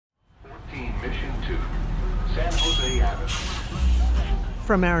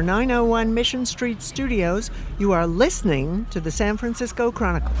from our 901 Mission Street studios, you are listening to the San Francisco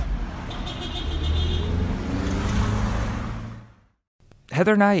Chronicle.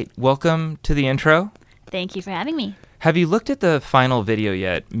 Heather Knight, welcome to the intro. Thank you for having me. Have you looked at the final video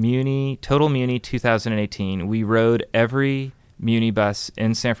yet? Total Muni 2018. We rode every Muni bus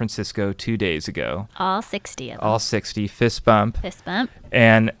in San Francisco 2 days ago. All 60 of them. All 60. Fist bump. Fist bump.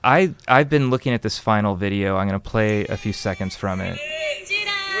 And I've been looking at this final video. I'm going to play a few seconds from it. We did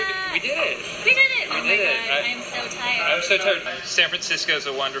it! Oh my God, I'm so tired. I'm so tired. San Francisco is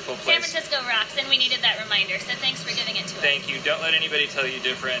a wonderful place. San Francisco rocks, and we needed that reminder, so thanks for giving it to us. Thank you. Don't let anybody tell you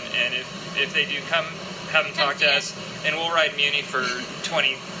different. And if they do, come talk to us, and we'll ride Muni for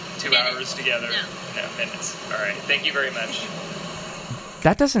 22 hours together. No, minutes. All right. Thank you very much.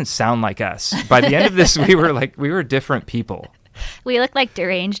 That doesn't sound like us. By the end of this, we were different people. We look like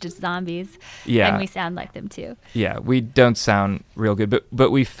deranged zombies. Yeah. And we sound like them too. Yeah, we don't sound real good,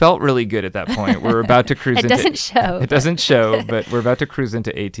 but we felt really good at that point. We're about to cruise It doesn't show. It doesn't show, but we're about to cruise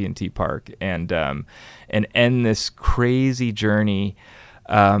into AT&T Park and end this crazy journey.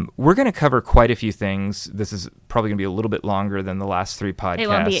 We're going to cover quite a few things. This is probably going to be a little bit longer than the last three podcasts. It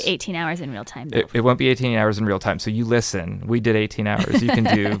won't be 18 hours in real time, though. It won't be 18 hours in real time. So you listen. We did 18 hours. You can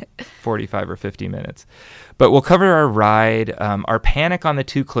do 45 or 50 minutes. But we'll cover our ride, our panic on the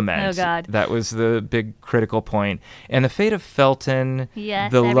Two Clements. Oh, God. That was the big critical point. And the fate of Felton.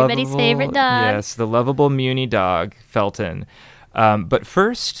 Yes, everybody's favorite dog. Yes, the lovable Muni dog, Felton. But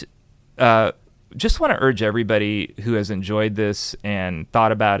first... just want to urge everybody who has enjoyed this and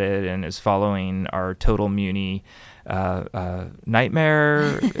thought about it and is following our Total Muni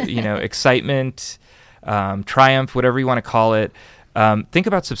nightmare, excitement, triumph, whatever you want to call it, think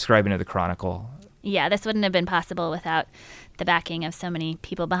about subscribing to the Chronicle. Yeah, this wouldn't have been possible without the backing of so many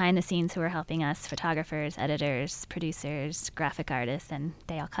people behind the scenes who are helping us, photographers, editors, producers, graphic artists, and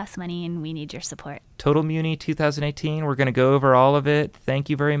they all cost money, and we need your support. Total Muni 2018, we're going to go over all of it. Thank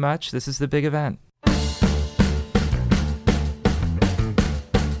you very much. This is the big event.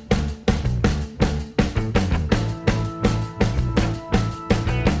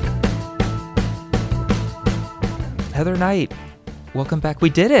 Heather Knight, welcome back.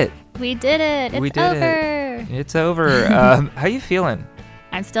 We did it. We did it. It's over. How you feeling?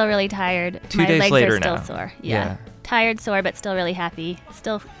 I'm still really tired. 2 days later My legs are now. still sore. Yeah. Tired, sore, but still really happy.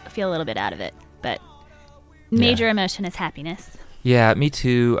 Still feel a little bit out of it. But major emotion is happiness. Yeah, me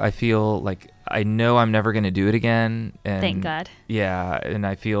too. I feel like I know I'm never going to do it again. And thank God. Yeah, and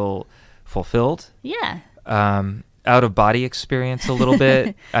I feel fulfilled. Yeah. Out of body experience a little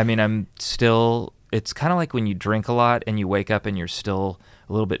bit. I mean, I'm still... It's kind of like when you drink a lot and you wake up and you're still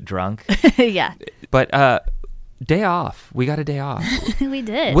a little bit drunk. Yeah. But day off. We got a day off. We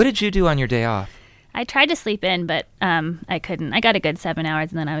did. What did you do on your day off? I tried to sleep in, but I couldn't. I got a good 7 hours,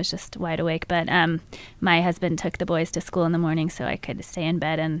 and then I was just wide awake. But my husband took the boys to school in the morning, so I could stay in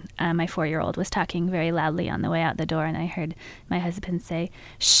bed. And my 4-year-old was talking very loudly on the way out the door, and I heard my husband say,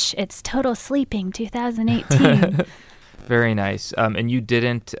 "Shh, it's Total Sleeping 2018." Very nice. And you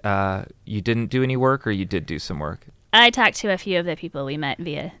didn't do any work, or you did do some work? I talked to a few of the people we met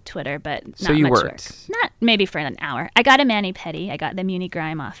via Twitter, but not so you much worked. work. Not maybe for an hour. I got a mani-pedi. I got the Muni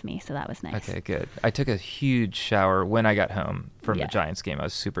grime off me, so that was nice. Okay, good. I took a huge shower when I got home from the Giants game. I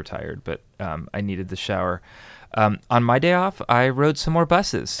was super tired, but I needed the shower. On my day off, I rode some more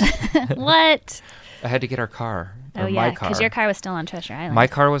buses. What? I had to get our car. Oh, yeah, because your car was still on Treasure Island. My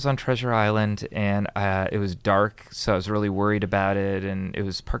car was on Treasure Island, and it was dark, so I was really worried about it, and it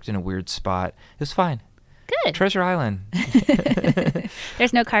was parked in a weird spot. It was fine. Good. Treasure Island.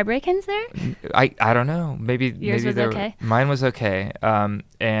 There's no car break-ins there? I don't know. Maybe yours was okay? Mine was okay.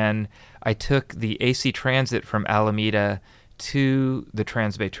 And I took the AC Transit from Alameda to the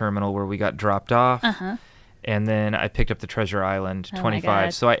Transbay Terminal where we got dropped off. Uh-huh. And then I picked up the Treasure Island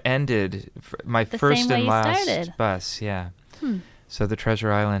 25. So I ended my the first same way and you last started. bus. Yeah. So the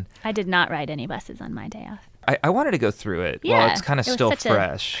Treasure Island. I did not ride any buses on my day off. I wanted to go through it Yeah, while it's kind of still such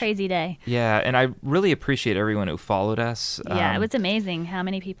fresh. A crazy day. Yeah, and I really appreciate everyone who followed us. Yeah, it was amazing how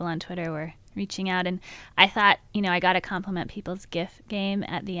many people on Twitter were reaching out. And I thought, I got to compliment people's GIF game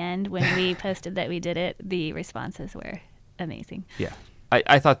at the end when we posted that we did it. The responses were amazing. Yeah,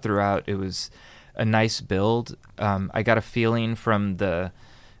 I thought throughout it was a nice build. I got a feeling from the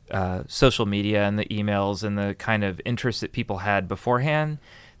social media and the emails and the kind of interest that people had beforehand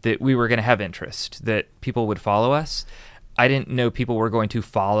that we were going to have interest, that people would follow us. I didn't know people were going to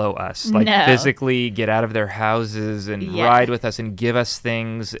follow us, physically get out of their houses and ride with us and give us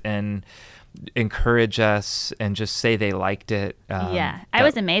things and encourage us and just say they liked it. I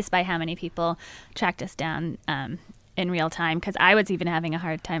was amazed by how many people tracked us down in real time, because I was even having a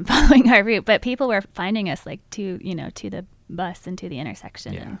hard time following our route, but people were finding us like to the bus and to the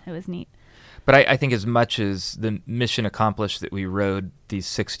intersection, and it was neat. But I think as much as the mission accomplished that we rode these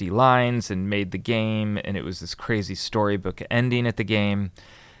 60 lines and made the game, and it was this crazy storybook ending at the game,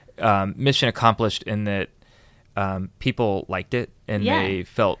 mission accomplished in that people liked it and they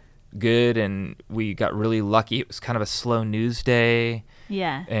felt good, and we got really lucky. It was kind of a slow news day.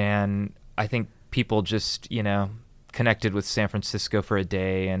 Yeah. And I think people just, connected with San Francisco for a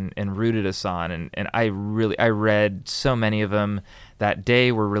day and rooted us on. And I read so many of them that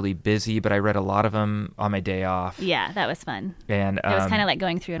day. Were really busy, but I read a lot of them on my day off. Yeah, that was fun. And it was kind of like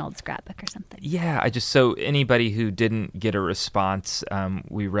going through an old scrapbook or something. Yeah, so anybody who didn't get a response,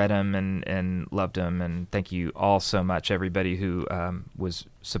 we read them and loved them. And thank you all so much, everybody who was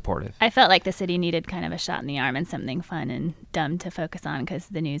supportive. I felt like the city needed kind of a shot in the arm and something fun and dumb to focus on, because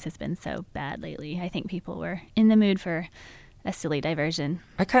the news has been so bad lately. I think people were in the mood for a silly diversion.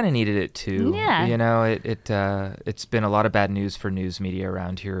 I kind of needed it too. Yeah. It's been a lot of bad news for news media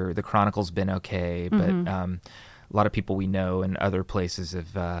around here. The Chronicle's been okay, but a lot of people we know in other places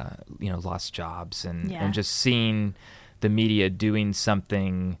have lost jobs, and just seeing the media doing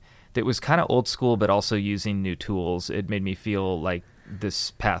something that was kind of old school but also using new tools, it made me feel like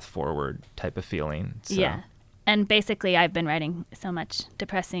this path forward type of feeling. So. Yeah. And basically, I've been writing so much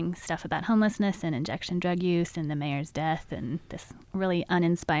depressing stuff about homelessness and injection drug use and the mayor's death and this really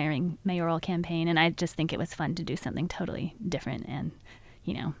uninspiring mayoral campaign. And I just think it was fun to do something totally different and,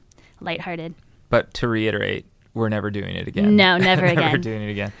 lighthearted. But to reiterate, we're never doing it again. No, never again. Never doing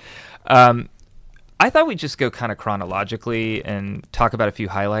it again. I thought we'd just go kind of chronologically and talk about a few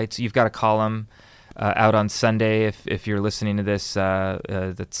highlights. You've got a column out on Sunday. If you're listening to this,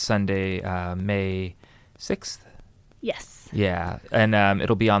 that's Sunday, May 6th? Yes. Yeah, and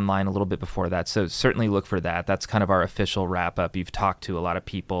it'll be online a little bit before that, so certainly look for that. That's kind of our official wrap-up. You've talked to a lot of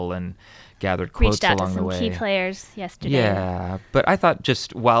people and gathered quotes along the way. Reached out to some key players yesterday. Yeah, but I thought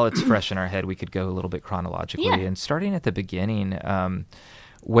just while it's fresh in our head, we could go a little bit chronologically. Yeah. And starting at the beginning,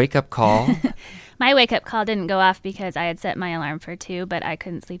 wake-up call. My wake-up call didn't go off because I had set my alarm for 2, but I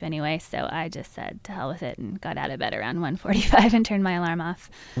couldn't sleep anyway, so I just said to hell with it and got out of bed around 1:45 and turned my alarm off.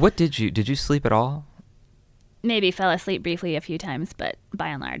 What did you sleep at all? Maybe fell asleep briefly a few times, but by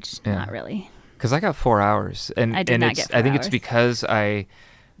and large, not really. Because I got 4 hours, and I did not get 4 I think hours. It's because I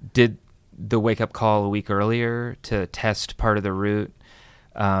did the wake up call a week earlier to test part of the route.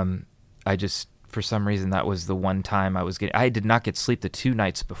 I just, for some reason, that was the one time I did not get sleep the 2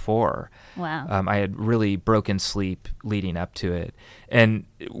 nights before. Wow. I had really broken sleep leading up to it, and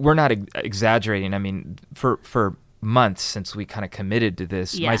we're not exaggerating. I mean, for months since we kind of committed to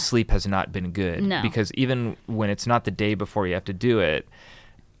this, my sleep has not been good. No. Because even when it's not the day before you have to do it,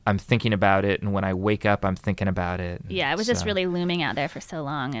 I'm thinking about it, and when I wake up, I'm thinking about it. Yeah, it was just really looming out there for so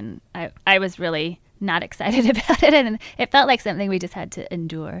long, and I was really not excited about it, and it felt like something we just had to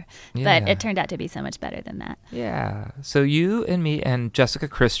endure. Yeah. But it turned out to be so much better than that. Yeah. So you and me and Jessica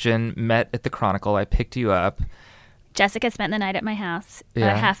Christian met at the Chronicle. I picked you up. Jessica spent the night at my house,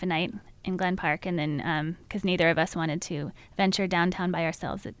 half a night in Glen Park, and then because neither of us wanted to venture downtown by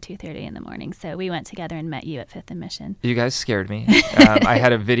ourselves at 2:30 in the morning, so we went together and met you at 5th and Mission. You guys scared me. I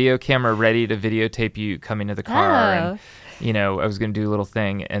had a video camera ready to videotape you coming to the car, and I was going to do a little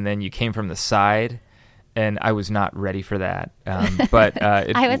thing, and then you came from the side, and I was not ready for that. But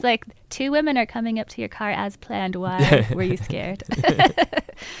I was like, 2 women are coming up to your car as planned. Why were you scared?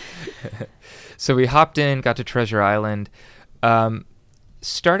 So we hopped in, got to Treasure Island,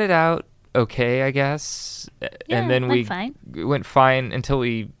 started out okay, I guess. And then we went fine until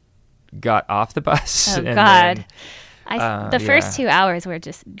we got off the bus. Oh, God. The first 2 hours were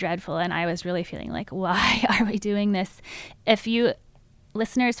just dreadful, and I was really feeling like, why are we doing this? If you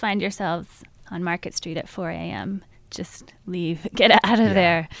listeners find yourselves on Market Street at 4 a.m., just leave. Get out of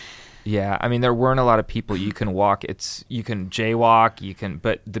there. Yeah, I mean, there weren't a lot of people. You can walk. You can jaywalk.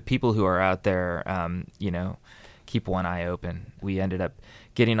 But the people who are out there, keep one eye open. We ended up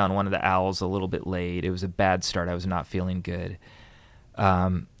getting on one of the owls a little bit late. It was a bad start. I was not feeling good.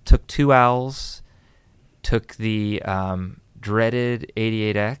 Took 2 owls. Took the dreaded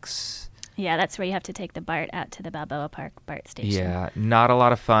 88X. Yeah, that's where you have to take the BART out to the Balboa Park BART station. Yeah, not a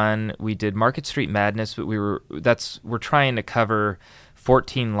lot of fun. We did Market Street Madness, but we're trying to cover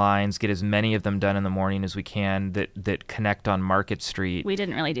 14 lines, get as many of them done in the morning as we can that connect on Market Street. We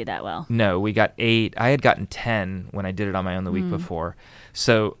didn't really do that well. No, we got 8. I had gotten 10 when I did it on my own the week before.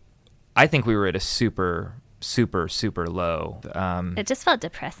 So I think we were at a super super, super low. It just felt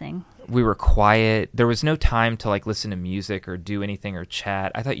depressing. We were quiet. There was no time to like listen to music or do anything or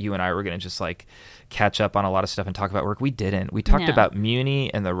chat. I thought you and I were going to just like catch up on a lot of stuff and talk about work. We didn't. We talked about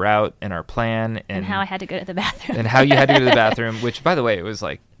Muni and the route and our plan and how I had to go to the bathroom. And how you had to go to the bathroom, which by the way, it was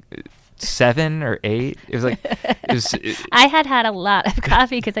like 7 or 8. It was like I had a lot of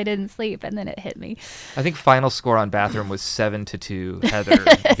coffee because I didn't sleep, and then it hit me. I think final score on bathroom was 7-2. Heather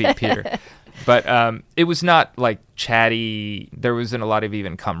beat Peter. But it was not like chatty. There wasn't a lot of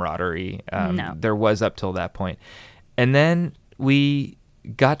even camaraderie. No. There was up till that point. And then we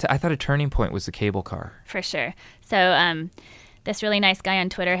got to, I thought a turning point was the cable car. For sure. So this really nice guy on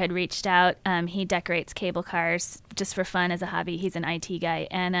Twitter had reached out. He decorates cable cars just for fun as a hobby. He's an IT guy.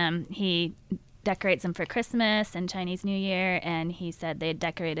 And he decorates them for Christmas and Chinese New Year. And he said they had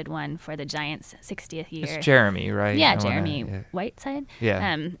decorated one for the Giants' 60th year. It's Jeremy, right? Yeah, Jeremy Whiteside.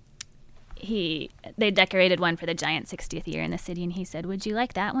 Yeah. They decorated one for the Giants' 60th year in the city, and he said, would you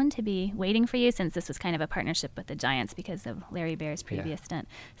like that one to be waiting for you, since this was kind of a partnership with the Giants because of Larry Baer's previous stint.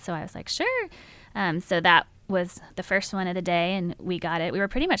 So I was like, sure. So that was the first one of the day, and we got it. We were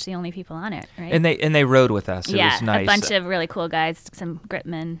pretty much the only people on it, right? And they rode with us. It was nice. A bunch of really cool guys, some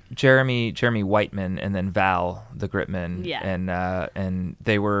Gritmen. Jeremy Whiteman, and then Val, the Gritman. Yeah. And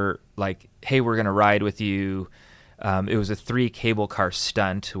they were like, hey, we're going to ride with you. It was a 3 cable car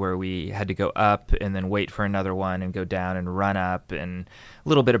stunt where we had to go up and then wait for another one and go down and run up, and a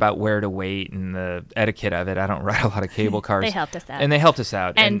little bit about where to wait and the etiquette of it. I don't ride a lot of cable cars. They helped us out. And they helped us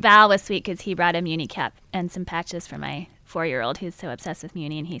out. And Val was sweet because he brought a Muni cap and some patches for my 4-year-old who's so obsessed with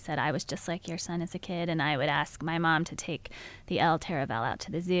Muni, and he said, I was just like your son as a kid, and I would ask my mom to take the El Terravel out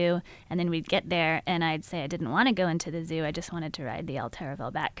to the zoo, and then we'd get there, and I'd say I didn't want to go into the zoo, I just wanted to ride the El Terravel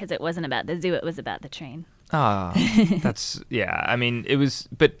back, because it wasn't about the zoo, it was about the train. Oh, that's, yeah, I mean, it was,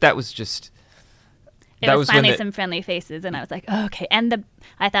 but that was just... It was finally some friendly faces, and I was like, oh, okay. And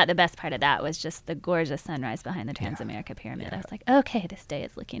I thought the best part of that was just the gorgeous sunrise behind the Transamerica Pyramid. I was like, okay, this day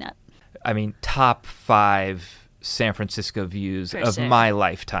is looking up. I mean, top 5 San Francisco views of my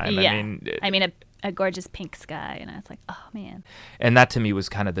lifetime. Yeah. I mean, a gorgeous pink sky, and I was like, oh, man. And that to me was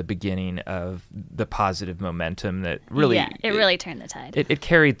kind of the beginning of the positive momentum that really... Yeah, it really turned the tide. It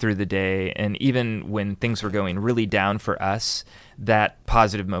carried through the day, and even when things were going really down for us, that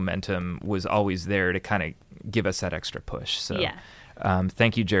positive momentum was always there to kind of give us that extra push. So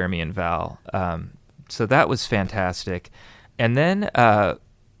thank you, Jeremy and Val. So that was fantastic. And then...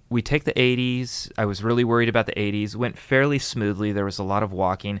 we take the 80s. I was really worried about the 80s. Went fairly smoothly. There was a lot of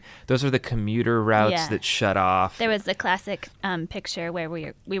walking. Those are the commuter routes that shut off. There was the classic picture where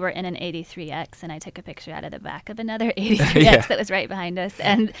we were in an 83X, and I took a picture out of the back of another 83X that was right behind us.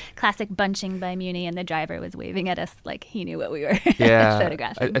 And classic bunching by Muni, and the driver was waving at us like he knew what we were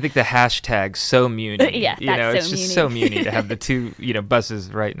photographing. I think the hashtag so Muni. It's so just so Muni to have the two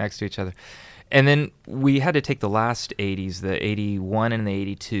buses right next to each other. And then we had to take the last 80s, the 81 and the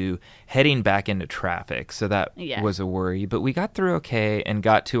 82, heading back into traffic. So that was a worry. But we got through okay and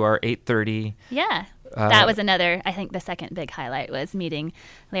got to our 8:30. Yeah. That was another, I think the second big highlight was meeting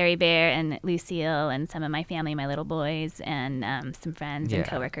Larry Baer and Lucille and some of my family, my little boys, and some friends and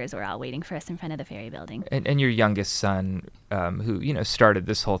coworkers were all waiting for us in front of the ferry building. And your youngest son, who started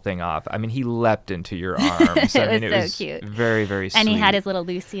this whole thing off, I mean, he leapt into your arms. It was so cute. Very, very sweet. And he had his little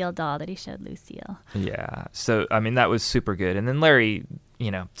Lucille doll that he showed Lucille. Yeah. So, I mean, that was super good. And then Larry,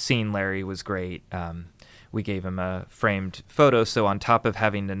 seeing Larry was great. We gave him a framed photo, so on top of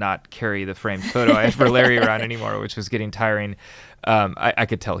having to not carry the framed photo I had for Larry around anymore, which was getting tiring, I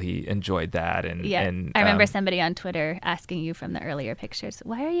could tell he enjoyed that. And I remember somebody on Twitter asking you from the earlier pictures,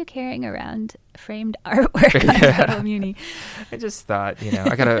 why are you carrying around framed artwork on Total Muni? I just thought,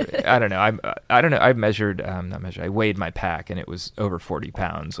 I weighed my pack, and it was over 40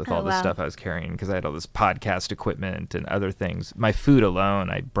 pounds with all the stuff I was carrying, because I had all this podcast equipment and other things. My food alone,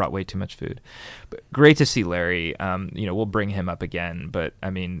 I brought way too much food. But great to see Larry. We'll bring him up again, but I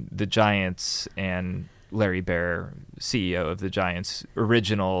mean, the Giants and Larry Baer, CEO of the Giants,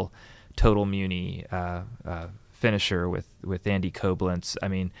 original Total Muni finisher with Andy Koblentz. I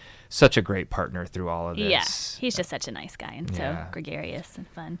mean, such a great partner through all of this. Yeah, he's just such a nice guy and so gregarious and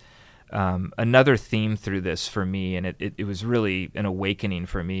fun. Another theme through this for me, and it was really an awakening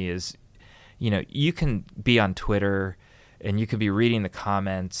for me, is, you can be on Twitter and you could be reading the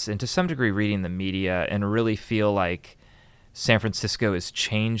comments and to some degree reading the media and really feel like San Francisco is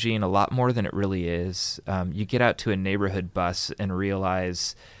changing a lot more than it really is. You get out to a neighborhood bus and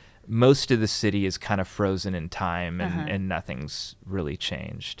realize most of the city is kind of frozen in time, and nothing's really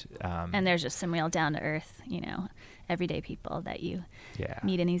changed. And there's just some real down-to-earth, everyday people that you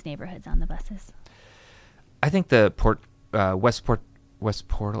meet in these neighborhoods on the buses. I think the West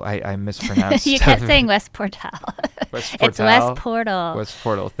Portal. I mispronounced. You kept saying West Portal. West Portal. It's West Portal. West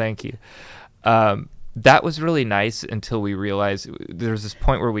Portal. Thank you. That was really nice until we realized there was this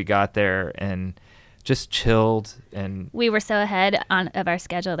point where we got there and just chilled, and we were so ahead of our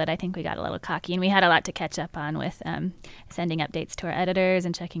schedule that I think we got a little cocky, and we had a lot to catch up on with sending updates to our editors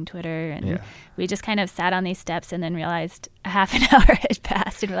and checking Twitter, and we just kind of sat on these steps and then realized a half an hour had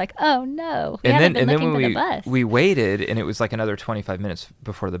passed, and we're like, oh no, we haven't been looking for the bus. We waited, and it was like another 25 minutes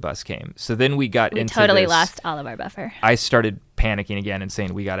before the bus came. So then we totally lost all of our buffer. I started panicking again and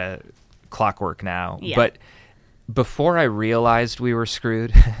saying, we got to clockwork now. Yeah. But before I realized we were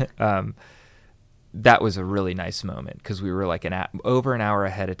screwed, that was a really nice moment because we were like over an hour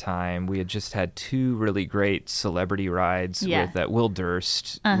ahead of time. We had just had 2 really great celebrity rides with Will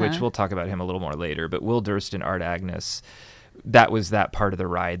Durst, which we'll talk about him a little more later, but Will Durst and Art Agnes, that was that part of the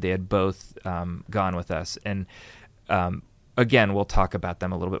ride. They had both gone with us. And again, we'll talk about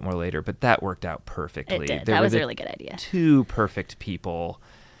them a little bit more later, but that worked out perfectly. It did. That was a really good idea. 2 perfect people.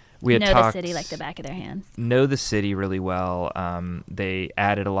 We had know the city like the back of their hands. Know the city really well. They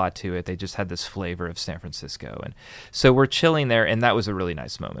added a lot to it. They just had this flavor of San Francisco. And so we're chilling there, and that was a really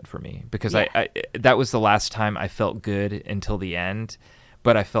nice moment for me because I that was the last time I felt good until the end,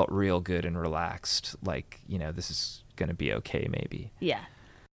 but I felt real good and relaxed, like, this is going to be okay maybe. Yeah.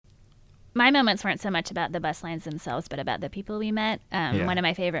 My moments weren't so much about the bus lines themselves, but about the people we met. One of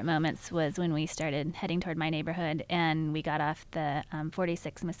my favorite moments was when we started heading toward my neighborhood, and we got off the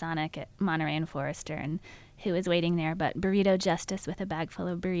 46 Masonic at Monterey and Forrester, and who was waiting there but Burrito Justice with a bag full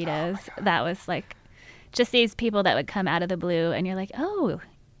of burritos. Oh, that was like just these people that would come out of the blue, and you're like, oh,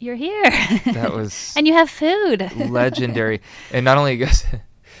 you're here. That was and you have food. Legendary. And not only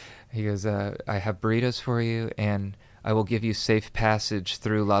he goes, I have burritos for you, and I will give you safe passage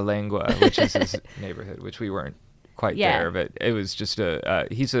through La Lengua, which is his neighborhood, which we weren't quite there, but it was just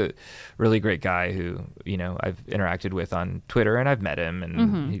he's a really great guy who, I've interacted with on Twitter, and I've met him,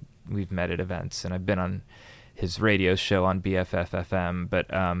 and we've met at events, and I've been on his radio show on BFF.FM, but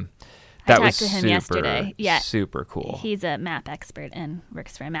that I was talked to him yesterday. Yeah. Super cool. He's a map expert and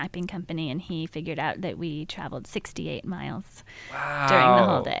works for a mapping company, and he figured out that we traveled 68 miles during the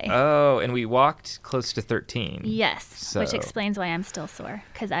whole day. Oh, and we walked close to 13. Yes, which explains why I'm still sore,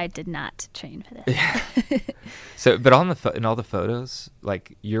 because I did not train for this. So, but in all the photos,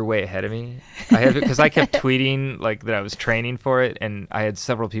 like, you're way ahead of me. Because I kept tweeting like that I was training for it, and I had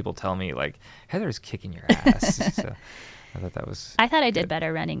several people tell me like, Heather's kicking your ass. So I thought that was. I thought I did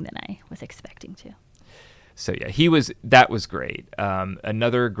better running than I was expecting to. So yeah, that was great.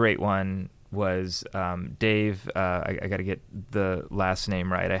 Another great one was Dave. I got to get the last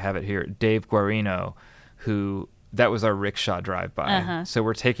name right. I have it here. Dave Guarino, that was our rickshaw drive-by. So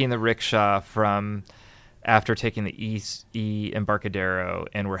we're taking the rickshaw after taking the East Embarcadero,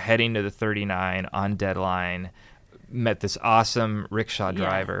 and we're heading to the 39 on deadline. Met this awesome rickshaw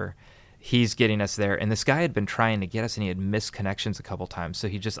driver. He's getting us there, and this guy had been trying to get us, and he had missed connections a couple times. So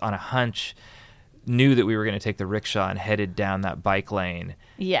he just, on a hunch, knew that we were going to take the rickshaw and headed down that bike lane.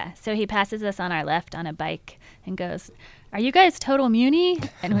 Yeah, so he passes us on our left on a bike and goes, "Are you guys Total Muni?"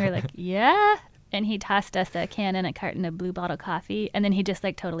 And we were like, "Yeah." And he tossed us a can and a carton of Blue Bottle coffee, and then he just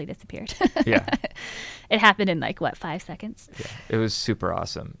totally disappeared. Yeah. It happened in 5 seconds. Yeah, it was super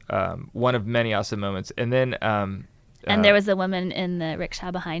awesome. One of many awesome moments. And then and there was a woman in the rickshaw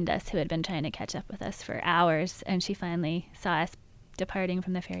behind us who had been trying to catch up with us for hours, and she finally saw us departing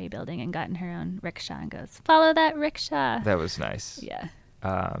from the ferry building and got in her own rickshaw and goes, "Follow that rickshaw." That was nice. Yeah.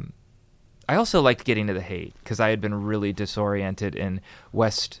 I also liked getting to the Haight because I had been really disoriented in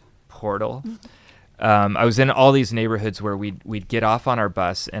West Portal. I was in all these neighborhoods where we'd get off on our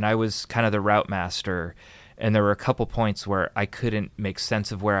bus, and I was kind of the route master, and there were a couple points where I couldn't make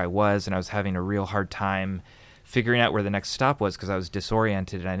sense of where I was, and I was having a real hard time figuring out where the next stop was because I was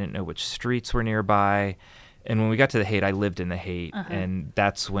disoriented and I didn't know which streets were nearby. And when we got to the Haight, I lived in the Haight, and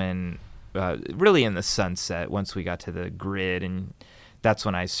that's when, really in the sunset, once we got to the grid, and that's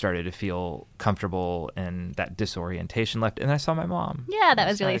when I started to feel comfortable and that disorientation left. And I saw my mom. Yeah, that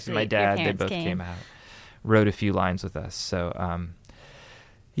was really nice. sweet. My dad, they both came out, wrote a few lines with us. So,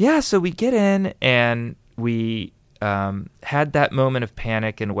 so we get in, and we had that moment of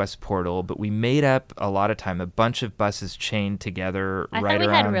panic in West Portal, but we made up a lot of time. A bunch of buses chained together I thought we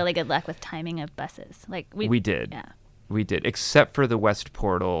had really good luck with timing of buses. We did. Yeah. We did, except for the West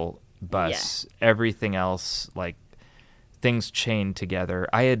Portal bus. Yeah. Everything else, things chained together.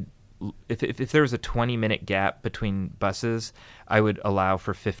 I had, if there was a 20-minute gap between buses, I would allow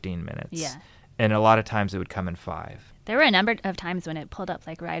for 15 minutes. Yeah. And a lot of times it would come in 5. There were a number of times when it pulled up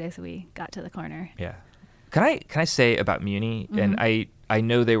right as we got to the corner. Yeah. Can I say about Muni? Mm-hmm. And I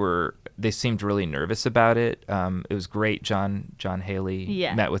know they seemed really nervous about it. It was great. John Haley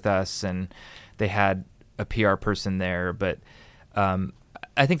met with us, and they had a PR person there, but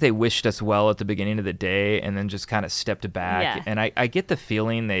I think they wished us well at the beginning of the day and then just kind of stepped back. Yeah. And I get the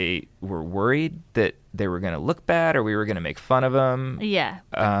feeling they were worried that they were going to look bad or we were going to make fun of them. Yeah.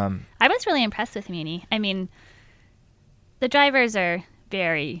 I was really impressed with Muni. I mean, the drivers are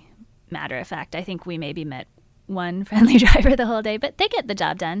very matter of fact. I think we maybe met one friendly driver the whole day, but they get the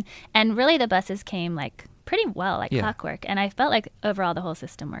job done. And really the buses came like pretty well, like clockwork. And I felt like overall the whole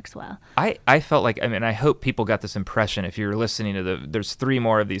system works well. I felt like, I hope people got this impression. If you're listening to there's 3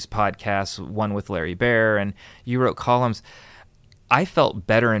 more of these podcasts, one with Larry Baer, and you wrote columns. I felt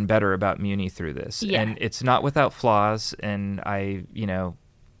better and better about Muni through this. Yeah. And it's not without flaws, and I,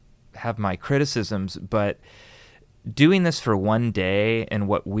 have my criticisms, but doing this for one day and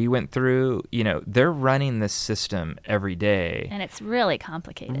what we went through, they're running this system every day. And it's really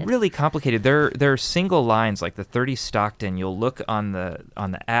complicated. Really complicated. There are single lines like the 30 Stockton. You'll look on the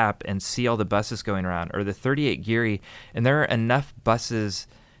app and see all the buses going around, or the 38 Geary, and there are enough buses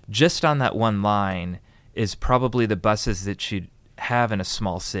just on that one line is probably the buses that you'd have in a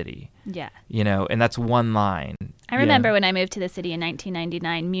small city. Yeah. And that's one line. I remember when I moved to the city in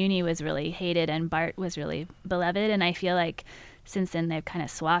 1999, Muni was really hated and BART was really beloved. And I feel like since then they've kind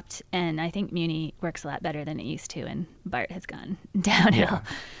of swapped. And I think Muni works a lot better than it used to. And BART has gone downhill. Yeah.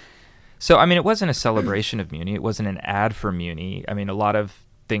 So, it wasn't a celebration of Muni. It wasn't an ad for Muni. A lot of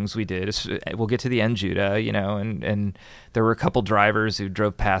things we did, we'll get to the end, Judah, and there were a couple drivers who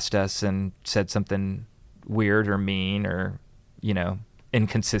drove past us and said something weird or mean or,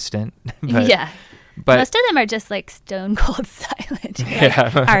 inconsistent. But most of them are just like stone cold silent.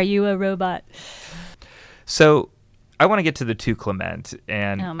 Yeah. Like, are you a robot? So I want to get to the two Clement,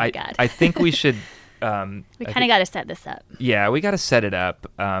 and oh my God. I think we should. We kind of got to set this up. Yeah, we got to set it up.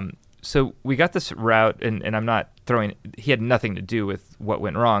 So we got this route, and I'm not throwing. He had nothing to do with what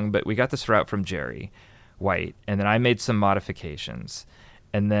went wrong, but we got this route from Jerry White, and then I made some modifications,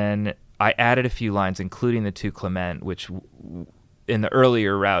 and then I added a few lines, including the two Clement, which in the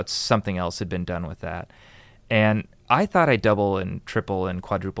earlier routes, something else had been done with that. And I thought I double and triple and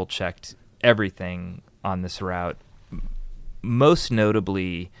quadruple checked everything on this route, most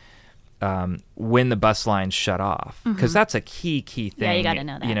notably when the bus lines shut off, because that's a key thing. Yeah, you got to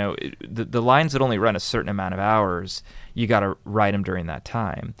know that. The lines that only run a certain amount of hours, you got to ride them during that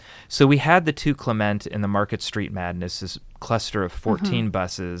time. So we had the two Clement in the Market Street Madness, this cluster of 14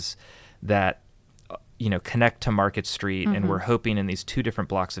 buses that connect to Market Street, and we're hoping in these 2 different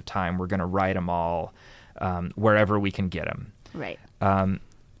blocks of time we're going to ride them all wherever we can get them. Right.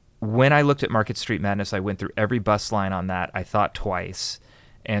 When I looked at Market Street Madness, I went through every bus line on that, I thought twice,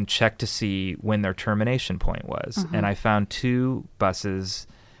 and checked to see when their termination point was. And I found 2 buses.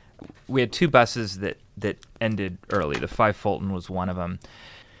 We had 2 buses that ended early. The 5 Felton was one of them.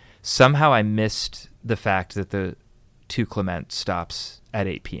 Somehow I missed the fact that the 2 Clement stops at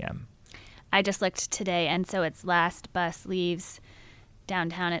 8 p.m. I just looked today, and so its last bus leaves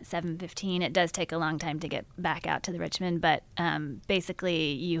downtown at 7:15. It does take a long time to get back out to the Richmond, but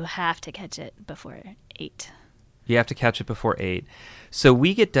basically you have to catch it before 8. You have to catch it before 8. So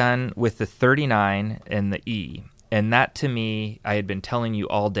we get done with the 39 and the E, and that to me, I had been telling you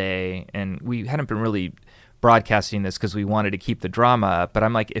all day, and we hadn't been really broadcasting this because we wanted to keep the drama up, but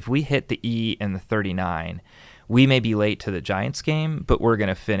I'm like, if we hit the E and the 39, we may be late to the Giants game, but we're going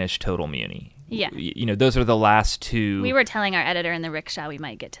to finish Total Muni. Yeah. Those are the last 2. We were telling our editor in the rickshaw we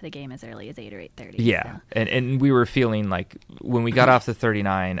might get to the game as early as 8 or 8:30. Yeah, so. and we were feeling like when we got off the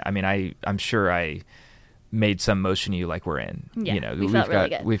 39, I'm sure I made some motion to you like we're in. Yeah, we felt really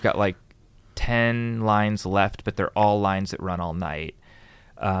good. We've got like 10 lines left, but they're all lines that run all night.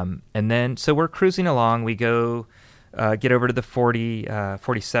 And then, so we're cruising along. We go... get over to the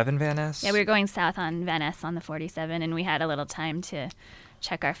 47 Van Ness. Yeah, we were going south on Van Ness on the 47, and we had a little time to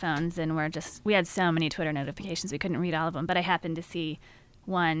check our phones, and we had so many Twitter notifications we couldn't read all of them, but I happened to see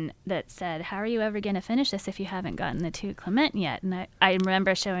one that said, how are you ever going to finish this if you haven't gotten the two Clement yet? And I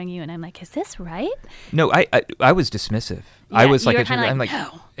remember showing you, and I'm like, is this right? No, I was dismissive. Yeah, I was like, I'm like,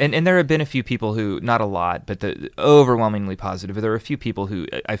 no. And there have been a few people who, not a lot, but the overwhelmingly positive. There were a few people who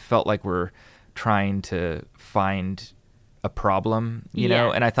I felt like were trying to find a problem, you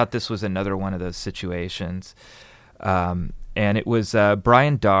know, and I thought this was another one of those situations. And it was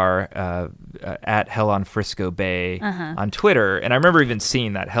Brian Darr at Hell on Frisco Bay on Twitter. And I remember even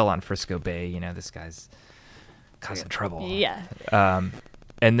seeing that Hell on Frisco Bay, you know, this guy's causing trouble. Yeah.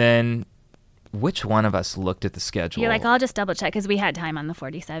 And then which one of us looked at the schedule? You're like, I'll just double check because we had time on the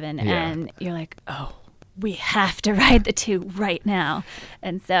 47. Yeah. And you're like, oh. we have to ride the 2 right now.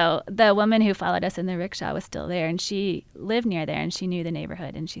 And so the woman who followed us in the rickshaw was still there, and she lived near there, and she knew the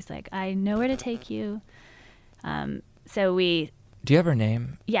neighborhood, and she's like, I know where to take you. So we... Do you have her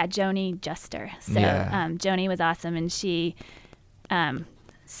name? Yeah, Joni Juster. So Yeah. Joni was awesome, and she...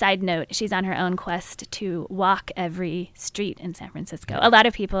 side note, she's on her own quest to walk every street in San Francisco. A lot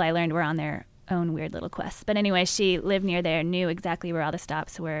of people I learned were on their own weird little quests. But anyway, she lived near there, knew exactly where all the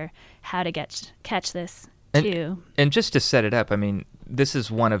stops were, how to catch this too. And just to set it up, I mean, this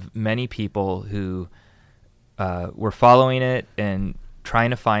is one of many people who were following it and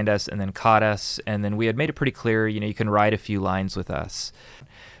trying to find us and then caught us. And then we had made it pretty clear, you can ride a few lines with us.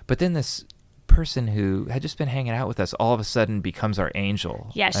 But then this person who had just been hanging out with us all of a sudden becomes our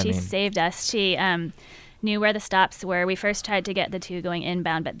angel. Yeah, she saved us. She knew where the stops were. We first tried to get the 2 going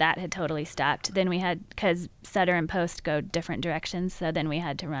inbound, but that had totally stopped. Then we had, because Sutter and Post go different directions, so then we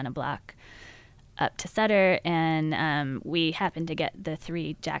had to run a block up to Sutter, and we happened to get the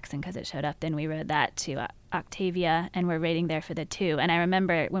 3 Jackson because it showed up. Then we rode that to Octavia, and we're waiting there for the 2. And I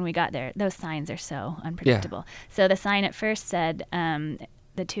remember when we got there, those signs are so unpredictable. Yeah. So the sign at first said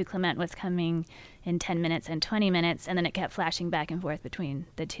the 2 Clement was coming in 10 minutes and 20 minutes, and then it kept flashing back and forth between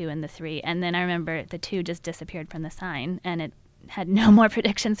the 2 and the 3. And then I remember the 2 just disappeared from the sign, and it had no more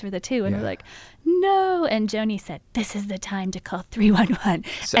predictions for the 2. And we're like, no. And Joni said, this is the time to call 311.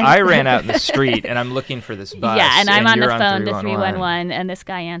 So I ran out in the street, and I'm looking for this bus. Yeah, and I'm on the you're phone to 311, and this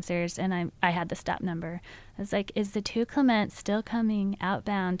guy answers, and I had the stop number. I was like, is the 2 Clement still coming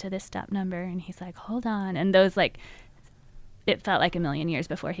outbound to this stop number? And he's like, hold on. And those, like... It felt like a million years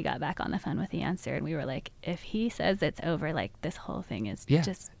before he got back on the phone with the answer. And we were like, if he says it's over, like, this whole thing is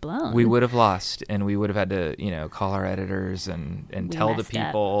just blown. We would have lost, and we would have had to, call our editors and tell the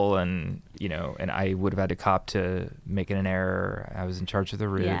people, and, and I would have had to cop to making an error. I was in charge of the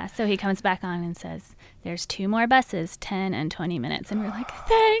route. Yeah, so he comes back on and says, there's 2 more buses, 10 and 20 minutes. And we're like,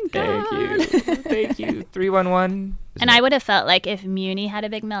 thank God. Thank you. 311. And I would have felt like if Muni had a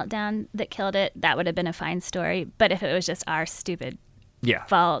big meltdown that killed it, that would have been a fine story. But if it was just our stupid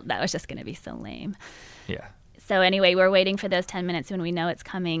fault, that was just going to be so lame. Yeah. So anyway, we're waiting for those 10 minutes when we know it's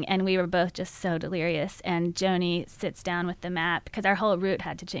coming, and we were both just so delirious. And Joni sits down with the map, because our whole route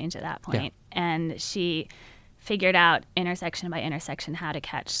had to change at that point. Yeah. And she figured out intersection by intersection how to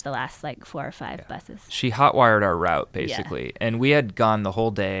catch the last 4 or 5 buses. She hotwired our route, basically. And we had gone the whole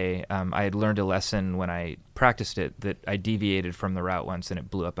day. I had learned a lesson when I practiced it that I deviated from the route once and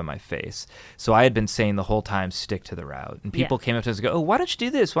it blew up in my face. So I had been saying the whole time, stick to the route. And people came up to us and go, oh, why don't you do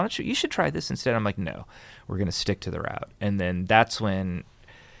this? You should try this instead. I'm like, no, we're going to stick to the route. And then that's when...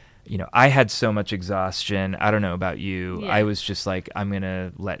 I had so much exhaustion. I don't know about you. Yeah. I was just like, I'm going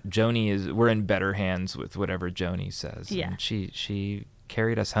to let Joni we're in better hands with whatever Joni says. Yeah. And she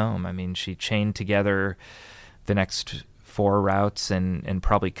carried us home. I mean, she chained together the next 4 routes and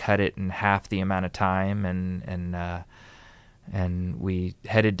probably cut it in half the amount of time. And we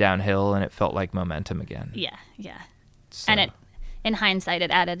headed downhill, and it felt like momentum again. Yeah. Yeah. So. And in hindsight,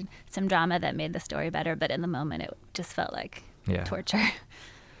 it added some drama that made the story better. But in the moment, it just felt like torture.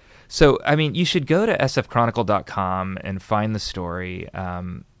 So, I mean, you should go to sfchronicle.com and find the story,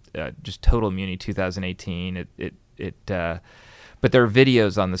 just Total Muni 2018. But there are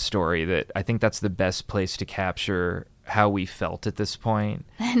videos on the story that I think that's the best place to capture how we felt at this point.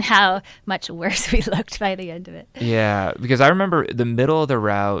 And how much worse we looked by the end of it. Yeah, because I remember the middle of the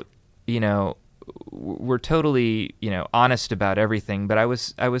route, we're totally, honest about everything. But I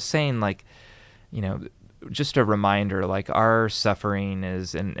was saying, just a reminder, our suffering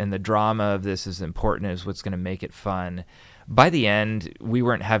is, and the drama of this is important, is what's going to make it fun. By the end, we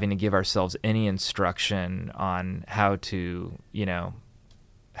weren't having to give ourselves any instruction on how to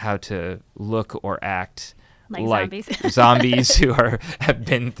look or act like zombies who have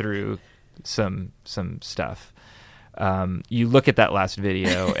been through some stuff. You look at that last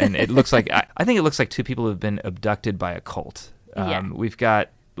video, and it looks like, I think it looks like 2 people have been abducted by a cult. We've got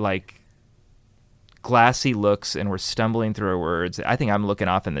glassy looks, and we're stumbling through our words. I think I'm looking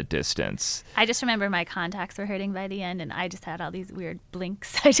off in the distance. I just remember my contacts were hurting by the end, and I just had all these weird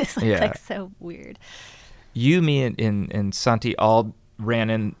blinks. I just looked so weird. You, me, and Santi all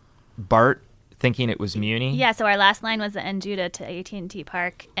ran in Bart thinking it was Muni. Yeah, so our last line was the Judah to AT&T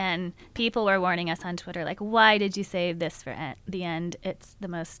Park, and people were warning us on Twitter, why did you save this for the end? It's the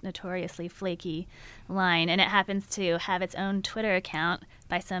most notoriously flaky line, and it happens to have its own Twitter account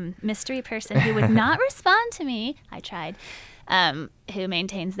by some mystery person who would not respond to me. I tried. Who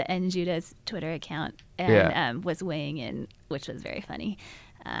maintains the Judah's Twitter account and was weighing in, which was very funny.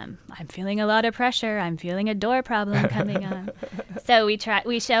 I'm feeling a lot of pressure. I'm feeling a door problem coming on. So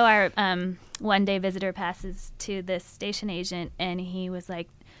we show our one-day visitor passes to this station agent, and he was like,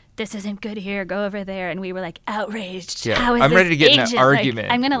 "This isn't good here. Go over there." And we were like outraged. Yeah. How is I'm this ready to get in agent? an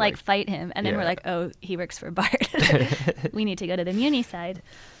argument. I'm gonna fight him. And then Yeah. we're like, "Oh, he works for BART. We need to go to the Muni side."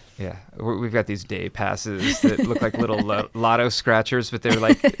 Yeah, we've got these day passes that look like little lotto scratchers, but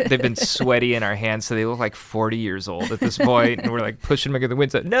they've been sweaty in our hands, so they look like 40 years old at this point, and we're like pushing them against the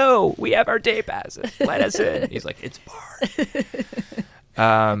window. No, we have our day passes. Let us in. He's like, it's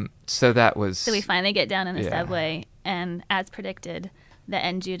BART. So that was. So we finally get down in the subway, and as predicted, the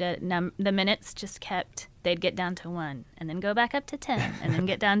NJUDA the minutes just kept. They'd get down to 1, and then go back up to 10, and then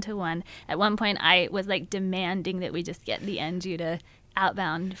get down to 1. At one point, I was like demanding that we just get the NJUDA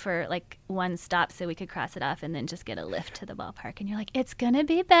outbound for like one stop so we could cross it off and then just get a lift to the ballpark. And you're like, it's gonna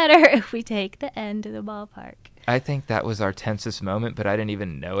be better if we take the N to the ballpark. I think that was our tensest moment, but I didn't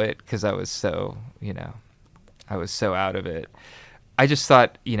even know it because I was so out of it. I just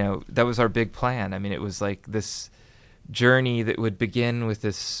thought, that was our big plan. I mean, it was like this journey that would begin with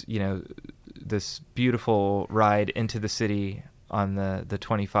this, this beautiful ride into the city on the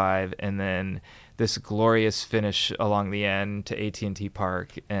 25, and then this glorious finish along the end to AT&T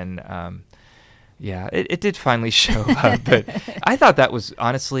Park. And it did finally show up. But I thought that was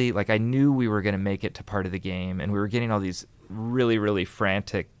honestly, I knew we were going to make it to part of the game, and we were getting all these really, really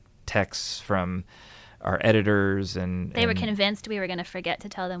frantic texts from our editors, and they were convinced we were going to forget to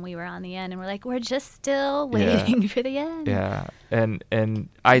tell them we were on the end, and we're like, we're just still waiting for the end. Yeah, and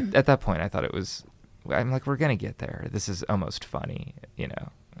I at that point I thought I'm like, we're going to get there. This is almost funny, Yeah.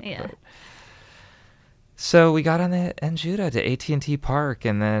 But, so we got on the NJUDA to AT&T Park,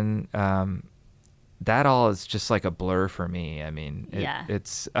 and then that all is just like a blur for me. I mean,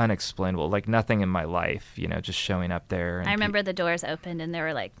 it's unexplainable, like nothing in my life, just showing up there. And I remember the doors opened, and there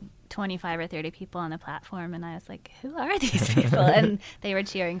were like 25 or 30 people on the platform, and I was like, who are these people? And they were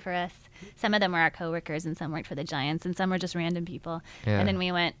cheering for us. Some of them were our coworkers, and some worked for the Giants, and some were just random people. Yeah. And then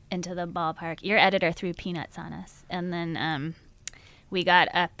we went into the ballpark. Your editor threw peanuts on us, and then we got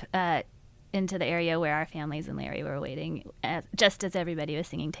up into the area where our families and Larry were waiting, just as everybody was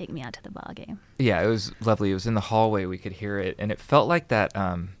singing "Take Me Out to the Ball Game." Yeah, it was lovely. It was in the hallway. We could hear it, and it felt like that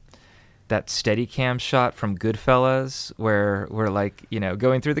that Steadicam shot from Goodfellas, where we're like,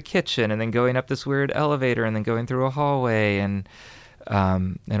 going through the kitchen and then going up this weird elevator and then going through a hallway, and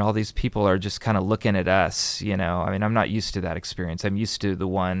all these people are just kind of looking at us. I mean, I'm not used to that experience. I'm used to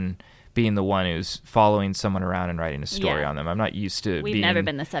being the one who's following someone around and writing a story on them. I'm not used to We've never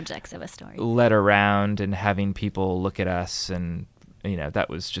been the subjects of a story. Led around and having people look at us, and that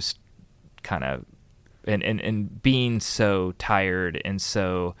was just kind of and being so tired and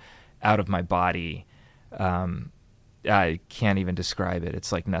so out of my body. I can't even describe it.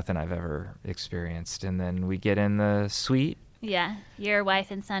 It's like nothing I've ever experienced. And then we get in the suite. Yeah, your wife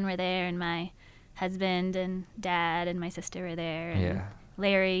and son were there, and my husband and dad and my sister were there. And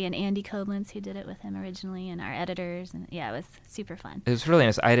Larry and Andy Koblenz, who did it with him originally, and our editors. And it was super fun. It was really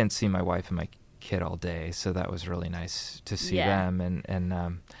nice. I didn't see my wife and my kid all day, so that was really nice to see them.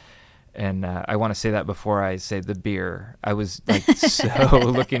 And I want to say that before I say the beer. I was like so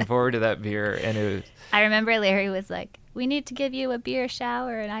looking forward to that beer, and it was. I remember Larry was like, "We need to give you a beer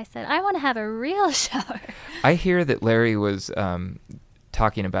shower," and I said, "I want to have a real shower." I hear that Larry was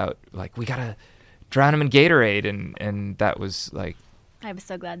talking about like, we gotta drown him in Gatorade, and that was like. I was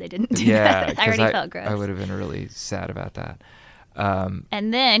so glad they didn't do that. I already felt gross. I would have been really sad about that.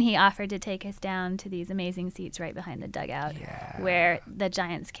 And then he offered to take us down to these amazing seats right behind the dugout, where the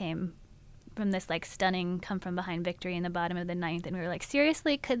Giants came from this like stunning come from behind victory in the bottom of the 9th, and we were like,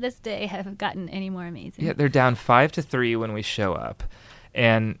 seriously, could this day have gotten any more amazing? Yeah, they're down 5-3 when we show up,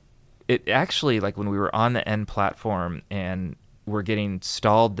 and it actually, like when we were on the end platform and we're getting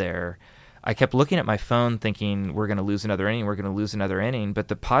stalled there, I kept looking at my phone thinking we're going to lose another inning, but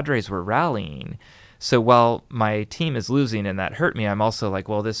the Padres were rallying. So while my team is losing and that hurt me, I'm also like,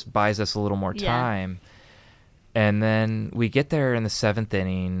 well, this buys us a little more time. And then we get there in the 7th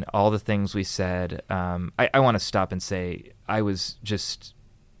inning, all the things we said. I want to stop and say I was just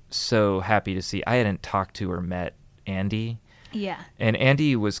so happy to see. I hadn't talked to or met Andy. Yeah. And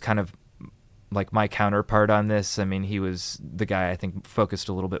Andy was kind of like my counterpart on this. I mean, he was the guy I think focused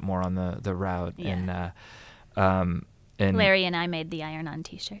a little bit more on the route. Yeah. And Larry and I made the iron-on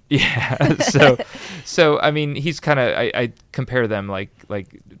T-shirt. Yeah. So I mean, he's kind of I compare them like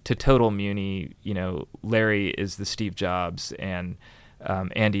to Total Muni. Larry is the Steve Jobs and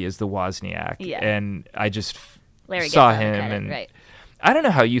Andy is the Wozniak. Yeah. And I just Larry saw gets him credit, and right. I don't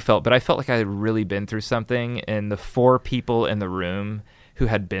know how you felt, but I felt like I had really been through something, and the 4 people in the room who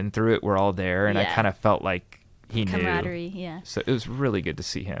had been through it were all there, and I kind of felt like he knew. Camaraderie, yeah. So it was really good to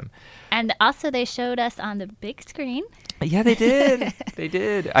see him. And also they showed us on the big screen. Yeah, they did. They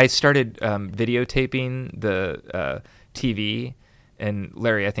did. I started videotaping the TV, and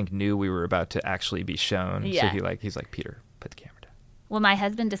Larry, I think, knew we were about to actually be shown. Yeah. So he's like, Peter, put the camera down. Well, my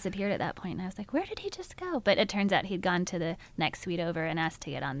husband disappeared at that point, and I was like, where did he just go? But it turns out he'd gone to the next suite over and asked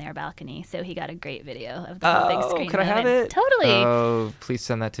to get on their balcony, so he got a great video of the big screen. Could I have it? Totally. Oh, please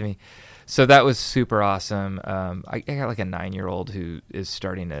send that to me. So that was super awesome. I got like a 9-year-old who is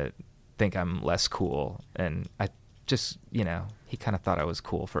starting to think I'm less cool, and I just, he kind of thought I was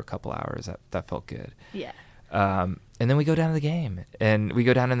cool for a couple hours. That felt good. Yeah. And then we go down to the game, and we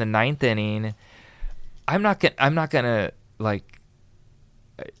go down in the 9th inning. I'm not gonna like,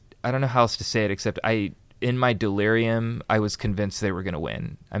 I don't know how else to say it except in my delirium, I was convinced they were gonna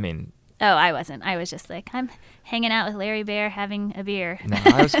win. I mean. Oh, I wasn't. I was just like, I'm hanging out with Larry Bear having a beer. No,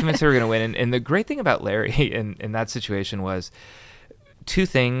 I was convinced they were gonna win. And the great thing about Larry in that situation was two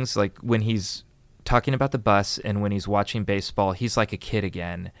things. Like when he's talking about the bus and when he's watching baseball, he's like a kid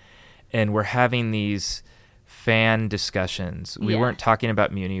again. And we're having these fan discussions. We weren't talking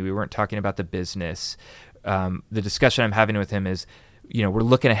about Muni. We weren't talking about the business. The discussion I'm having with him is, we're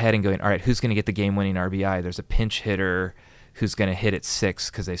looking ahead and going, all right, who's going to get the game-winning RBI? There's a pinch hitter who's going to hit at 6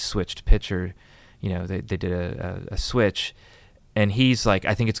 because they switched pitcher. They did a switch. And he's like,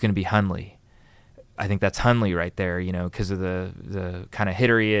 I think it's going to be Hundley. I think that's Hundley right there, because of the kind of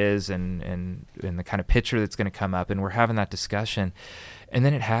hitter he is and the kind of pitcher that's going to come up. And we're having that discussion. And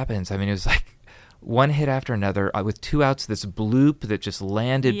then it happens. I mean, it was like one hit after another with 2 outs, this bloop that just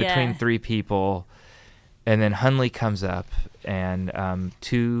landed between 3 people. And then Hundley comes up and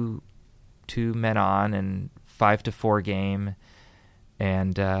two men on and 5-4 game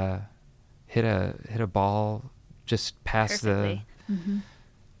and hit a ball just past Perfectly.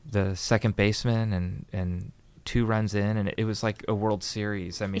 the second baseman and 2 runs in, and it was like a World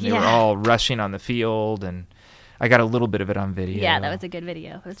Series. I mean, they were all rushing on the field, and I got a little bit of it on video. Yeah, that was a good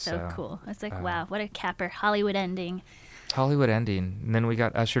video. It was so cool. I was like, wow, what a capper. Hollywood ending. And then we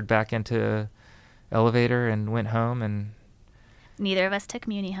got ushered back into elevator and went home, and neither of us took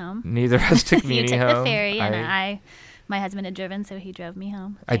Muni home. You took the ferry, and my husband had driven, so he drove me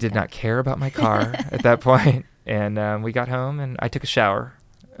home. I did not care about my car at that point, and we got home, and I took a shower.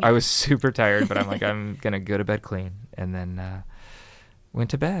 I was super tired, but I'm like, I'm going to go to bed clean, and then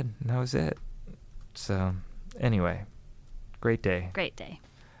went to bed, and that was it. So anyway, great day.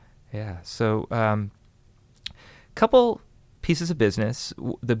 Yeah, so couple pieces of business.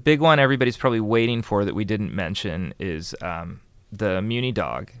 The big one everybody's probably waiting for that we didn't mention is the Muni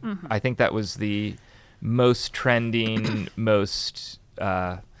dog. Mm-hmm. I think that was the most trending,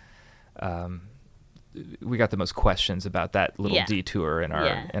 we got the most questions about that little detour in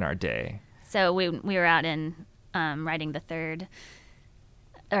our day. So we were out in riding the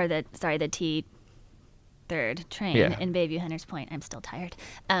T3 train in Bayview Hunters Point. I'm still tired.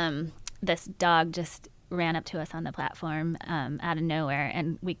 This dog just ran up to us on the platform out of nowhere,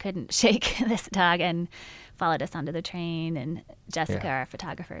 and we couldn't shake this dog and followed us onto the train, and Jessica, our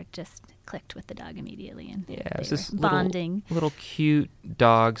photographer, just clicked with the dog immediately, and it was this bonding. Little cute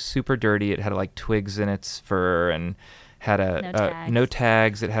dog, super dirty. It had like twigs in its fur and had no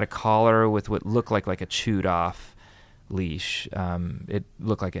tags. It had a collar with what looked like a chewed off leash. It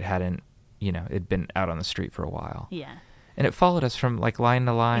looked like it hadn't, it'd been out on the street for a while. Yeah. And it followed us from like line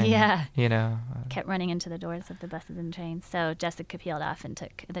to line. Yeah. Kept running into the doors of the buses and trains. So Jessica peeled off and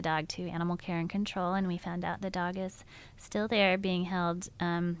took the dog to animal care and control, and we found out the dog is still there being held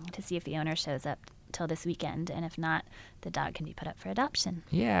to see if the owner shows up till this weekend. And if not, the dog can be put up for adoption.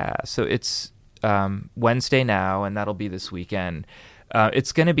 Yeah. So it's Wednesday now, and that'll be this weekend.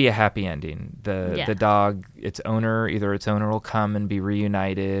 It's going to be a happy ending. The dog, its owner will come and be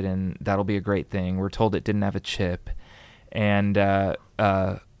reunited, and that'll be a great thing. We're told it didn't have a chip. And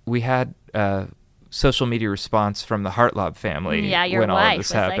we had social media response from the Hartlaub family. Yeah, your when wife all of this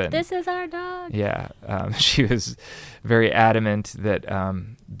was happened. like, "This is our dog." Yeah, she was very adamant that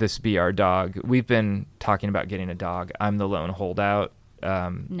this be our dog. We've been talking about getting a dog. I'm the lone holdout.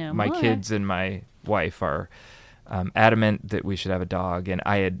 My kids and my wife are adamant that we should have a dog, and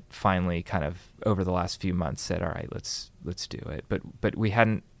I had finally kind of over the last few months said, "All right, let's do it." But we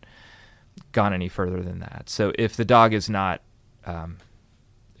hadn't gone any further than that. So if the dog is not,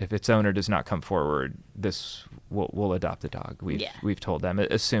 if its owner does not come forward, we'll adopt the dog. We've told them,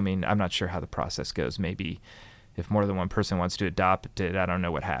 assuming, I'm not sure how the process goes. Maybe if more than one person wants to adopt it, I don't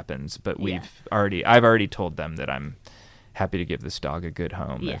know what happens. But I've already told them that I'm happy to give this dog a good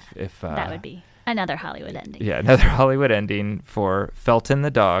home. Yeah, if that would be Another Hollywood ending. Yeah, another Hollywood ending for Felton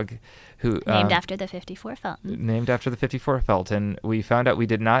the dog, who named after the 54 Felton. Named after the 54 Felton. We found out, we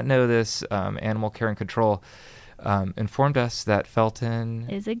did not know this. Animal Care and Control informed us that Felton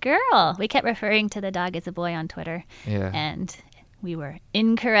is a girl. We kept referring to the dog as a boy on Twitter. Yeah. And we were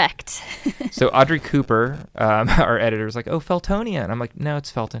incorrect. So Audrey Cooper, our editor, is like, "Oh, Feltonia," and I'm like, "No, it's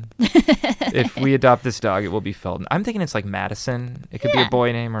Felton. If we adopt this dog, it will be Felton." I'm thinking it's like Madison. It could be a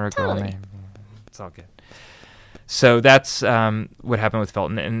boy name or a girl name. It's all good. So that's what happened with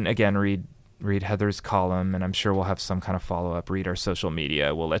Felton. And again, read Heather's column, and I'm sure we'll have some kind of follow up. Read our social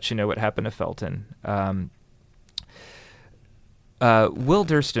media. We'll let you know what happened to Felton. Will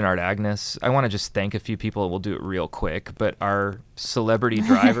Durst and Art Agnes, I want to just thank a few people, and we'll do it real quick, but our celebrity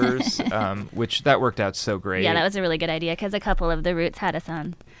drivers, which that worked out so great. Yeah, that was a really good idea, because a couple of the routes had us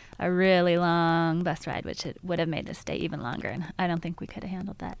on a really long bus ride, which it would have made the stay even longer, and I don't think we could have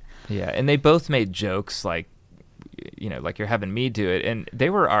handled that. Yeah, and they both made jokes like, like you're having me do it, and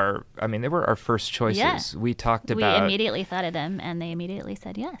they were our first choices. Yeah. We talked about... We immediately thought of them, and they immediately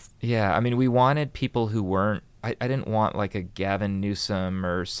said yes. Yeah, we wanted people who weren't... I didn't want like a Gavin Newsom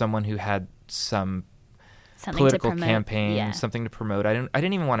or someone who had something political campaign, something to promote. I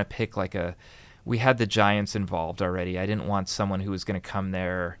didn't even want to pick like we had the Giants involved already. I didn't want someone who was going to come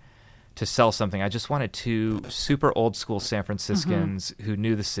there to sell something. I just wanted two super old school San Franciscans who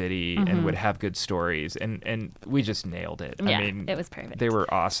knew the city and would have good stories. And we just nailed it. Yeah, it was perfect. They were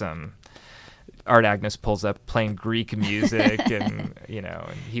awesome. Art Agnes pulls up playing Greek music and,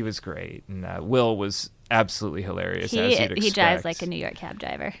 and he was great. And Will was absolutely hilarious, as you'd expect. He drives like a New York cab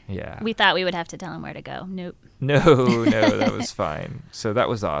driver. Yeah. We thought we would have to tell him where to go. Nope. No, that was fine. So that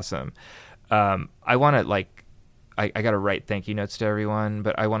was awesome. I want to, I got to write thank you notes to everyone,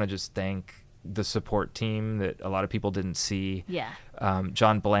 but I want to just thank the support team that a lot of people didn't see. Yeah.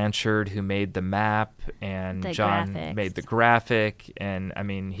 John Blanchard, who made the map, and John made the graphic. And,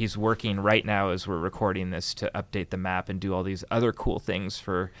 he's working right now as we're recording this to update the map and do all these other cool things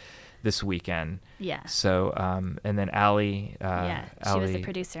for this weekend. Yeah. So, and then Allie. She was the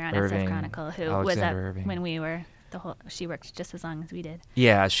producer on SF Chronicle, who was up when we were she worked just as long as we did.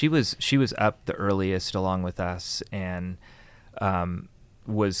 Yeah, she was up the earliest along with us, and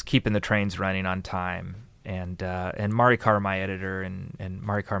was keeping the trains running on time. And Mari Carr, my editor, and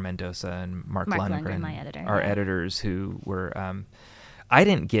Mari Carr Mendoza and Mark Lundgren, my editor, our editors, who were I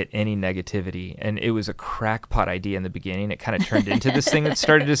didn't get any negativity, and it was a crackpot idea in the beginning. It kind of turned into this thing that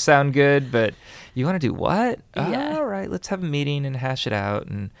started to sound good, but you want to do what? Yeah. All right, let's have a meeting and hash it out.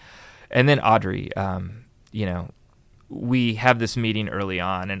 And then Audrey, we have this meeting early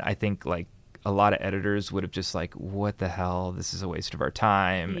on, and I think like a lot of editors would have just like, what the hell? This is a waste of our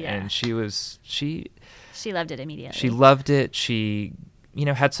time. Yeah. And she loved it immediately. She loved it. She,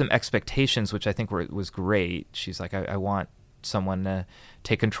 had some expectations, which I think was great. She's like, I want someone to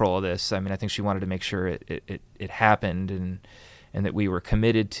take control of this. I think she wanted to make sure it happened and that we were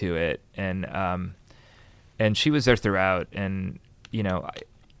committed to it. And she was there throughout. And,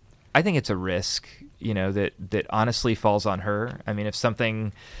 I think it's a risk, that honestly falls on her.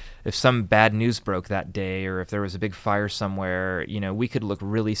 If some bad news broke that day, or if there was a big fire somewhere, we could look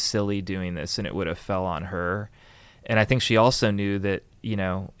really silly doing this, and it would have fell on her. And I think she also knew that,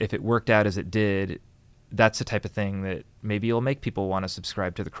 if it worked out as it did, that's the type of thing that maybe it'll make people want to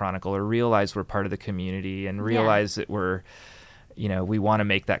subscribe to the Chronicle or realize we're part of the community and realize that we're, we want to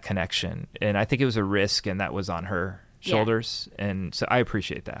make that connection. And I think it was a risk, and that was on her shoulders. And so I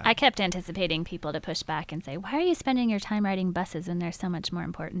appreciate that. I kept anticipating people to push back and say, why are you spending your time writing buses when there's so much more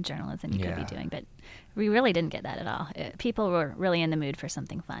important journalism you could be doing? But we really didn't get that at all. People were really in the mood for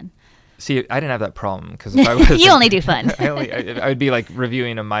something fun. See, I didn't have that problem, because if I was, you only do fun. I would be like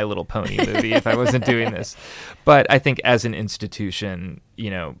reviewing a My Little Pony movie if I wasn't doing this. But I think as an institution,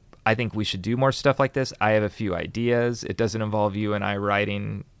 I think we should do more stuff like this. I have a few ideas. It doesn't involve you and I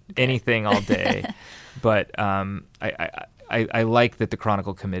writing anything all day, but I like that the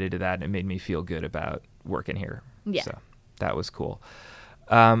Chronicle committed to that, and it made me feel good about working here. Yeah. So that was cool.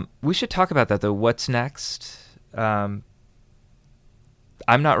 We should talk about that though. What's next?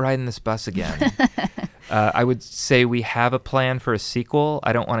 I'm not riding this bus again. I would say we have a plan for a sequel.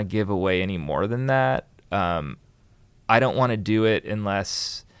 I don't want to give away any more than that. I don't want to do it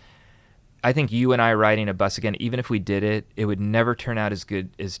unless... I think you and I riding a bus again, even if we did it, it would never turn out as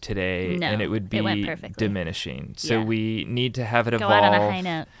good as today, and it would be diminishing. So we need to have it evolve. Go out on a high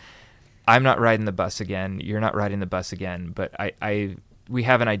note. I'm not riding the bus again. You're not riding the bus again. But we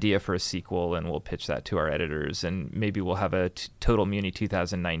have an idea for a sequel, and we'll pitch that to our editors, and maybe we'll have a Total Muni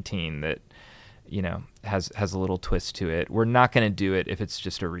 2019 that has a little twist to it. We're not going to do it if it's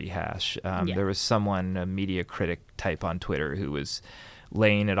just a rehash. There was someone, a media critic type on Twitter, who was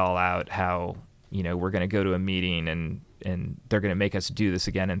laying it all out how, we're going to go to a meeting and they're going to make us do this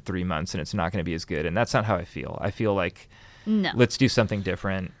again in 3 months and it's not going to be as good. And that's not how I feel. I feel like, no, let's do something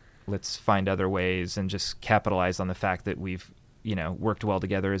different. Let's find other ways and just capitalize on the fact that we've, worked well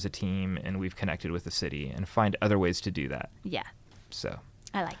together as a team and we've connected with the city and find other ways to do that. Yeah. So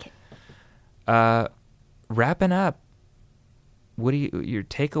I like it. Wrapping up, what do your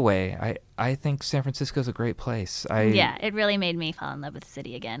takeaway? I think San Francisco's a great place. It really made me fall in love with the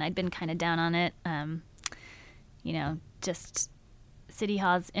city again. I'd been kind of down on it. Just City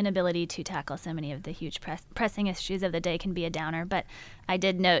Hall's inability to tackle so many of the huge pressing issues of the day can be a downer. But I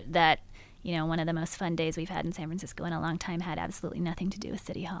did note that, one of the most fun days we've had in San Francisco in a long time had absolutely nothing to do with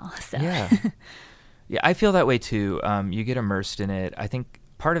City Hall. So. Yeah. Yeah, I feel that way too. You get immersed in it. I think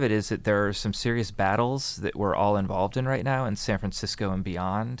part of it is that there are some serious battles that we're all involved in right now in San Francisco and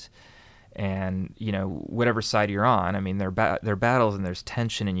beyond. And, whatever side you're on, I mean, they're battles and there's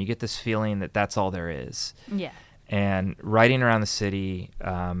tension and you get this feeling that that's all there is. Yeah. And riding around the city,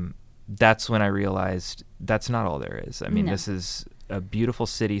 that's when I realized that's not all there is. I mean, This is a beautiful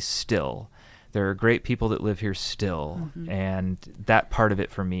city still. There are great people that live here still. Mm-hmm. And that part of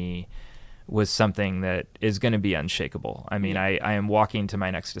it for me was something that is going to be unshakable. I mean, I am walking to my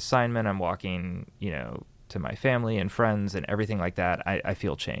next assignment. I'm walking, to my family and friends and everything like that. I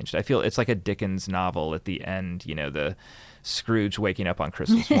feel changed. I feel it's like a Dickens novel at the end, the Scrooge waking up on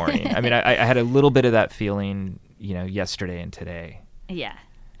Christmas morning. I mean, I had a little bit of that feeling, yesterday and today. Yeah.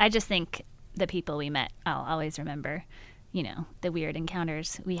 I just think the people we met, I'll always remember, the weird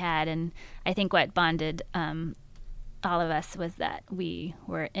encounters we had. And I think what bonded all of us was that we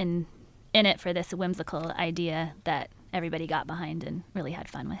were in it for this whimsical idea that everybody got behind and really had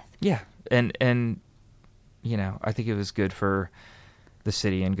fun with. Yeah. And I think it was good for the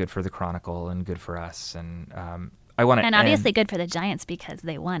city and good for the Chronicle and good for us. And I want to And obviously good for the Giants because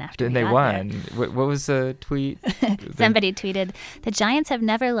they won after we they got won. There. What was the tweet? Somebody tweeted, "The Giants have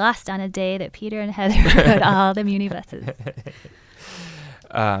never lost on a day that Peter and Heather rode all the Muni buses."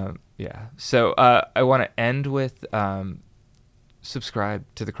 Yeah. So I want to end with subscribe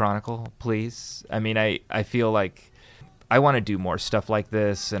to the Chronicle, please. I mean, I feel like I want to do more stuff like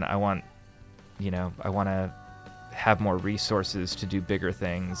this, and I want to have more resources to do bigger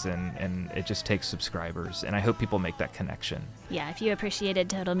things, and it just takes subscribers, and I hope people make that connection. Yeah, if you appreciated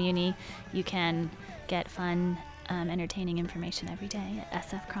Total Muni, you can get fun, entertaining information every day at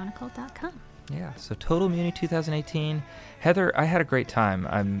sfchronicle.com. Yeah, so Total Muni 2018. Heather, I had a great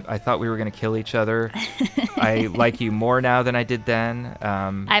time. I thought we were going to kill each other. I like you more now than I did then.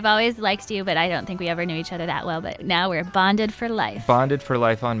 I've always liked you, but I don't think we ever knew each other that well. But now we're bonded for life. Bonded for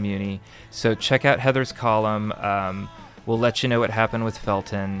life on Muni. So check out Heather's column. We'll let you know what happened with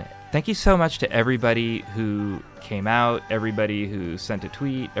Felton. Thank you so much to everybody who came out, everybody who sent a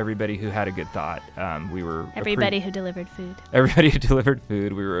tweet, everybody who had a good thought. Everybody who delivered food. Everybody who delivered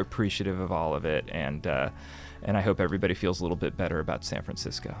food. We were appreciative of all of it, and I hope everybody feels a little bit better about San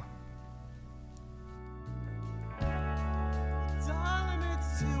Francisco. Darling,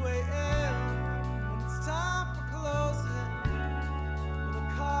 it's 2 a.m. and it's time for closing. The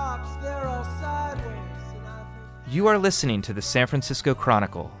cops, they're all sideways. You are listening to the San Francisco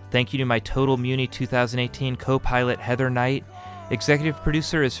Chronicle. Thank you to my Total Muni 2018 co-pilot Heather Knight. Executive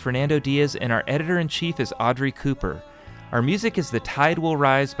producer is Fernando Diaz, and our editor-in-chief is Audrey Cooper. Our music is The Tide Will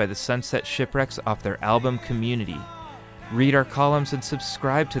Rise by the Sunset Shipwrecks off their album Community. Read our columns and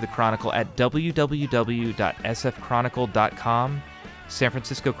subscribe to the Chronicle at www.sfchronicle.com. San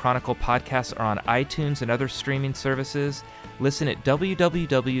Francisco Chronicle podcasts are on iTunes and other streaming services. Listen at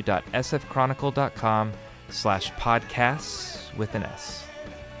www.sfchronicle.com/podcasts with an S.